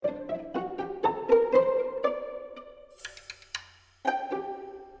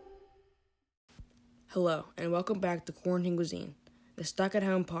Hello, and welcome back to Quarantine Cuisine, the Stuck at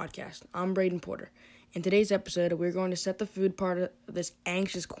Home podcast. I'm Braden Porter. In today's episode, we're going to set the food part of this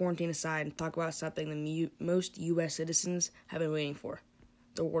anxious quarantine aside and talk about something most U.S. citizens have been waiting for,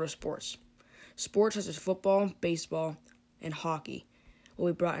 the world of sports. Sports such as football, baseball, and hockey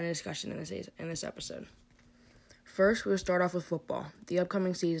will be brought into discussion in this episode. First, we'll start off with football, the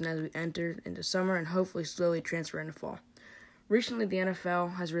upcoming season as we enter into summer and hopefully slowly transfer into fall. Recently, the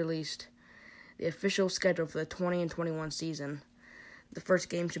NFL has released the official schedule for the 20 and 21 season. The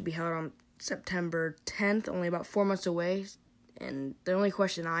first game should be held on September 10th, only about 4 months away. And the only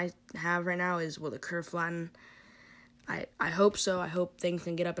question I have right now is, will the curve flatten? I hope so. I hope things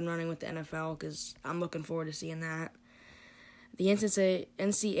can get up and running with the NFL because I'm looking forward to seeing that. The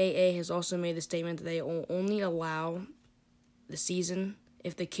NCAA has also made the statement that they will only allow the season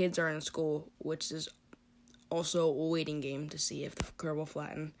if the kids are in school, which is also a waiting game to see if the curve will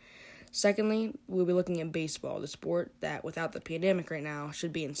flatten. Secondly, we'll be looking at baseball, the sport that, without the pandemic right now,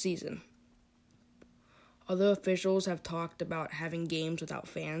 should be in season. Although officials have talked about having games without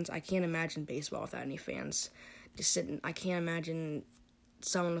fans, I can't imagine baseball without any fans. I can't imagine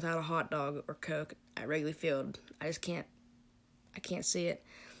someone without a hot dog or Coke at Wrigley Field. I can't see it.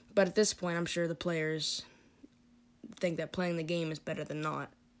 But at this point, I'm sure the players think that playing the game is better than not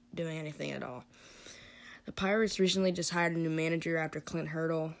doing anything at all. The Pirates recently just hired a new manager after Clint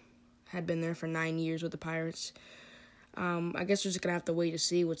Hurdle had been there for 9 years with the Pirates. I guess we're just going to have to wait to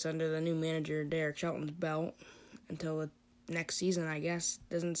see what's under the new manager, Derek Shelton's belt, until the next season, I guess.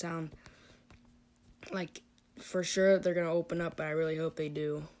 Doesn't sound like for sure they're going to open up, but I really hope they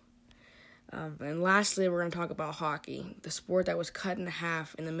do. And lastly, we're going to talk about hockey, the sport that was cut in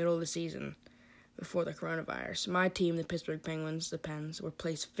half in the middle of the season before the coronavirus. My team, the Pittsburgh Penguins, the Pens, were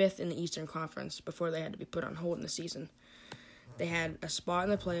placed 5th in the Eastern Conference before they had to be put on hold in the season. They had a spot in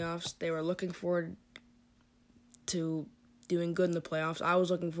the playoffs. They were looking forward to doing good in the playoffs. I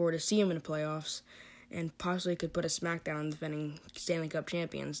was looking forward to seeing them in the playoffs and possibly could put a smackdown on defending Stanley Cup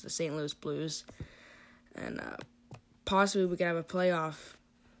champions, the St. Louis Blues. And possibly we could have a playoff.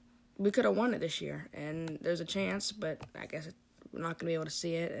 We could have won it this year, and there's a chance, but I guess we're not going to be able to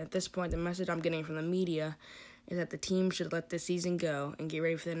see it. At this point, the message I'm getting from the media is that the team should let this season go and get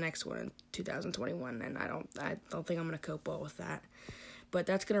ready for the next one in 2021, and I don't think I'm going to cope well with that. But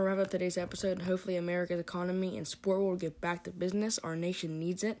that's going to wrap up today's episode, and hopefully America's economy and sport will get back to business. Our nation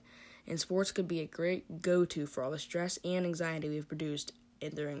needs it, and sports could be a great go-to for all the stress and anxiety we've produced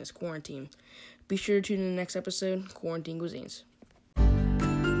during this quarantine. Be sure to tune in to the next episode, Quarantine Cuisines.